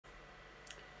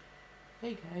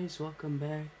Hey guys, welcome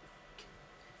back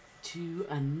to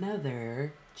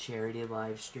another charity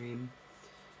live stream.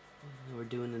 We're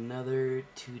doing another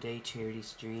 2-day charity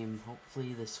stream.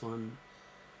 Hopefully this one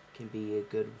can be a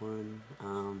good one.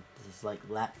 This is like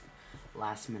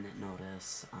last minute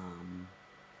notice.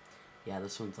 Yeah,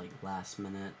 this one's like last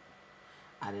minute.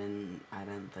 I didn't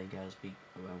think I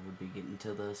would be getting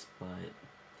to this, but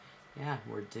yeah,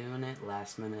 we're doing it.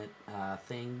 Last minute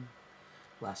thing.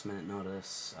 Last minute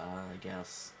notice, I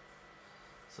guess.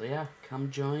 So yeah,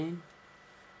 come join,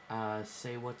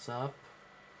 say what's up,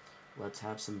 let's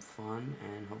have some fun,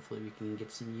 and hopefully we can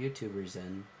get some YouTubers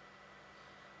in.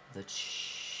 The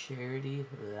charity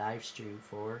live stream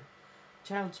for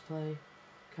Child's Play.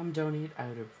 Come donate. I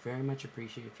would very much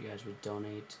appreciate if you guys would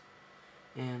donate,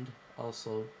 and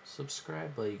also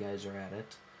subscribe while you guys are at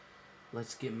it.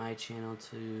 Let's get my channel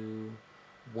to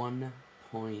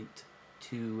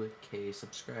 1.2k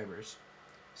subscribers.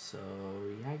 So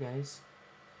yeah guys,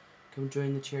 come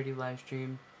join the charity live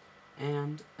stream,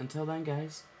 and until then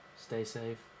guys, stay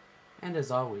safe, and as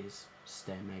always,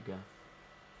 stay mega.